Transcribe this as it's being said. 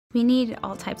We need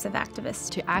all types of activists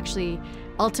to actually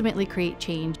ultimately create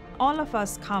change. All of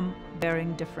us come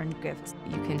bearing different gifts.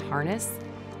 You can harness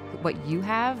what you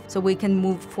have so we can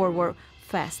move forward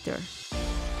faster.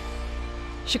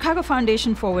 Chicago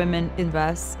Foundation for Women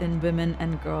invests in women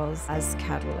and girls as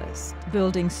catalysts,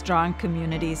 building strong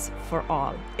communities for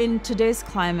all. In today's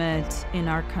climate in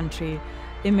our country,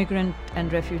 immigrant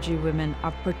and refugee women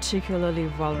are particularly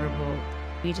vulnerable.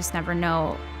 You just never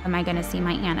know, am I gonna see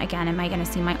my aunt again? Am I gonna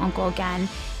see my uncle again?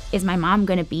 Is my mom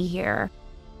gonna be here?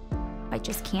 I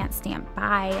just can't stand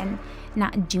by and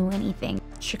not do anything.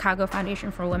 Chicago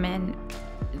Foundation for Women,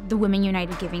 the Women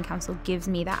United Giving Council gives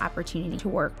me that opportunity to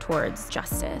work towards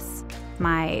justice.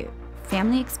 My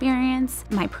family experience,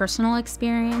 my personal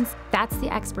experience, that's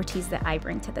the expertise that I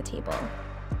bring to the table.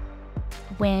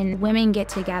 When women get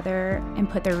together and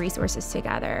put their resources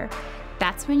together,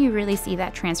 that's when you really see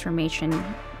that transformation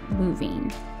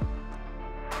moving.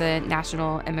 The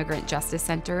National Immigrant Justice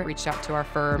Center reached out to our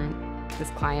firm. This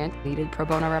client needed pro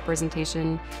bono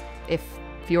representation. If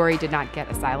Fiore did not get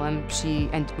asylum,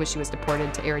 when she was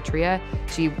deported to Eritrea,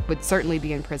 she would certainly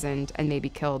be imprisoned and maybe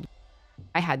killed.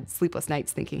 I had sleepless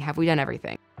nights thinking, have we done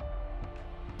everything?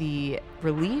 The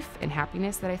relief and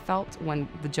happiness that I felt when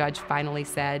the judge finally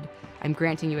said, I'm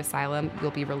granting you asylum,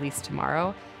 you'll be released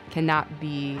tomorrow, cannot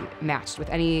be matched with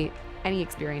any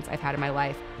experience I've had in my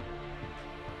life.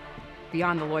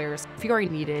 Beyond the lawyers, Fiore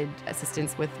needed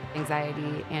assistance with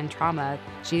anxiety and trauma.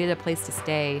 She needed a place to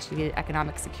stay. She needed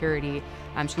economic security.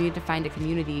 She needed to find a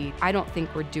community. I don't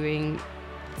think we're doing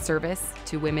service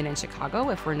to women in Chicago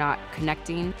if we're not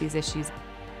connecting these issues.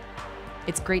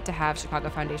 It's great to have Chicago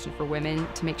Foundation for Women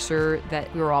to make sure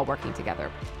that we're all working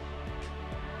together.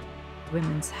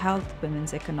 Women's health,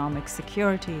 women's economic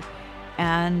security,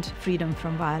 and freedom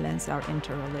from violence are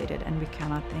interrelated, and we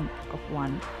cannot think of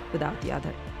one without the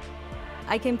other.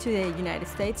 I came to the United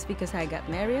States because I got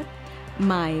married.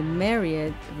 My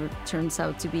marriage turns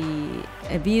out to be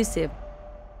abusive.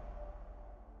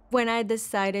 When I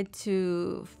decided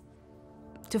to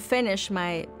finish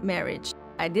my marriage,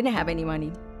 I didn't have any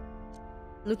money.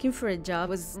 Looking for a job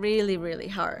was really, really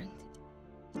hard.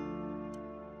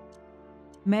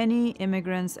 Many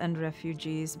immigrants and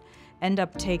refugees end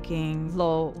up taking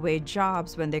low-wage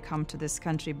jobs when they come to this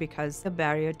country because the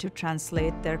barrier to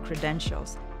translate their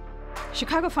credentials.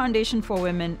 Chicago Foundation for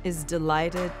Women is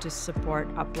delighted to support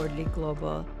Upwardly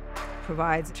Global,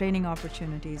 provides training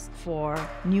opportunities for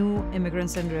new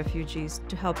immigrants and refugees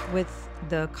to help with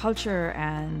the culture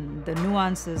and the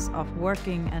nuances of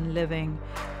working and living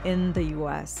in the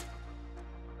U.S.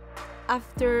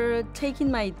 After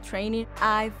taking my training,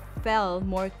 I felt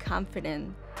more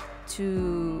confident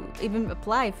to even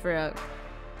apply for a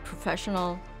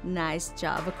professional, nice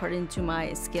job according to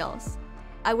my skills.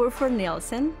 I work for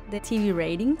Nielsen, the TV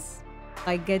ratings.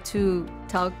 I get to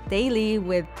talk daily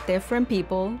with different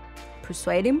people,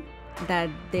 persuade them that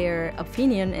their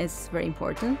opinion is very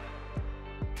important.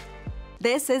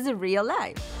 This is a real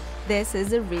life. This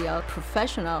is a real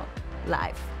professional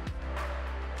life.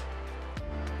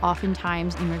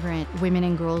 Oftentimes, immigrant women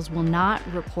and girls will not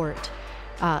report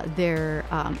their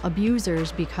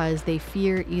abusers because they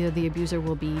fear either the abuser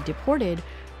will be deported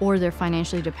or they're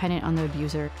financially dependent on the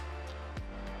abuser.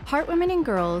 Heart Women and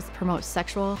Girls promotes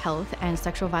sexual health and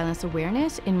sexual violence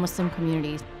awareness in Muslim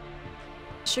communities.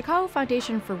 Chicago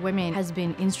Foundation for Women has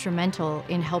been instrumental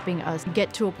in helping us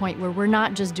get to a point where we're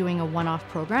not just doing a one-off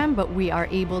program, but we are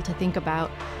able to think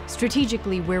about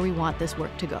strategically where we want this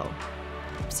work to go.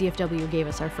 CFW gave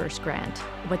us our first grant,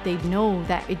 but they know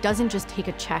that it doesn't just take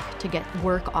a check to get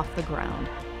work off the ground.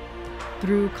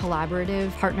 Through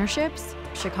collaborative partnerships,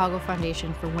 Chicago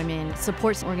Foundation for Women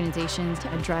supports organizations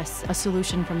to address a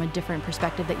solution from a different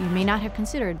perspective that you may not have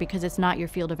considered because it's not your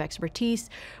field of expertise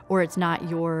or it's not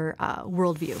your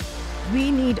worldview.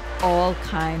 We need all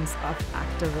kinds of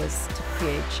activists to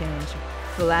create change.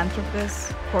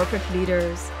 Philanthropists, corporate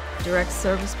leaders, direct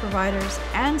service providers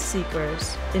and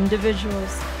seekers,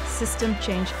 individuals, system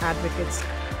change advocates.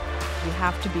 We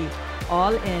have to be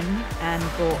all in and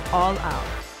go all out.